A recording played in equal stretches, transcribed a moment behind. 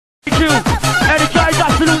Energize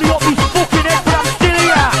absolutely up his fucking head, but I'm still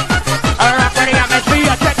here. Alright, ready, I'm SP,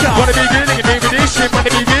 I check out. Wanna be dealing with me with this shit,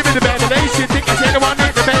 wanna be giving the better nation. Think I say the one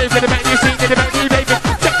in the babe, with the man you see, in the man you baby.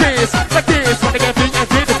 Check this, wanna get big and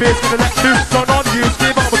get the biz, gonna let loose on all the use,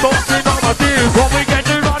 give all my thoughts, give all my views. What we get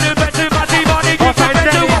to run and bet to money, money, keep it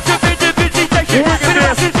better, watch a bit of busy station. We're gonna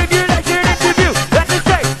have this simulation interview. Let's just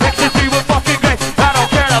say, ecstasy was fucking great. I don't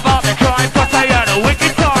care about the crime, cause I had a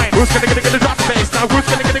wicked time. Who's gonna drop the bass now? Who's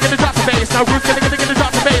gonna drop the bass now? Who's gonna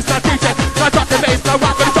drop the bass now? DJ, now drop the bass now. I'm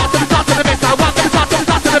gonna drop to the top of the bass now. I'm gonna drop to the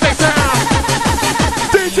top of the bass now.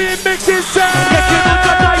 DJ mix it sound.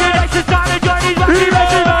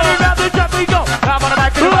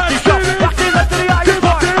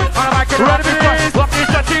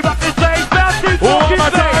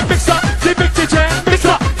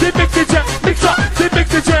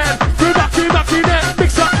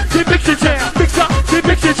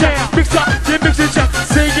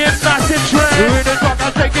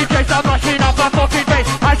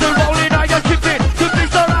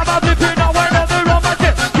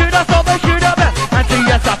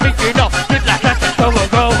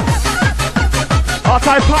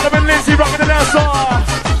 Parliament Lindsay rocking the dance floor.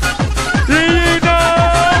 You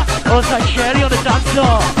know. Oh, it's like Sherry on the dance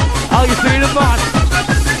floor. How you feeling, man?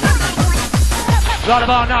 Right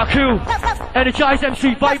about now, cool. Energize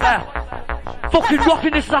MC Viper. Fucking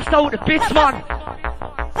rocking this last hour to bits, man.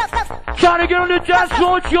 Trying to get on the dance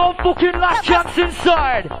floor, it's your fucking last chance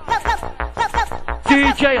inside.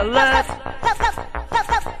 DJ alert.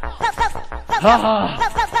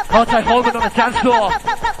 Outside Holman on the dance floor.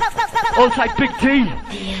 Outside Big T.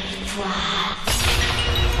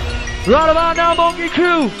 Right about now, Monkey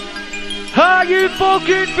Crew. How you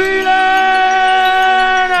fucking feeling?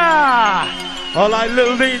 Alright,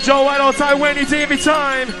 Little Lee, Joe, right outside Wendy, every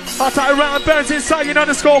time. Outside round Burns inside, you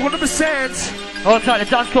underscore 100%. Outside the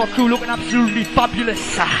dance floor crew looking absolutely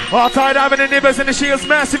fabulous. Outside having the Nibbers and the Shields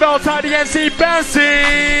massive. Outside the MC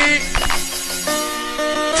Bouncy.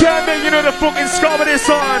 Tell me you know the fucking score with this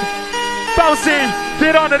on. Bouncy,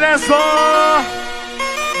 get on the dance floor.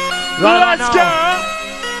 Let's go.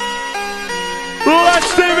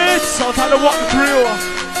 Let's do it. Outside the walking crew.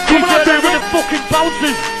 Come on, do the fucking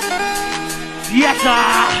bouncers. Yes, sir.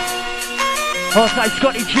 Outside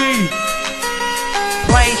Scotty G.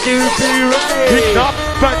 Play to be ready. Picking up,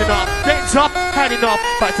 burning up, getting up, handing up.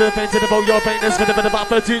 Back to the fence to the boat, your brain is gonna be about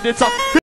 13 it's up.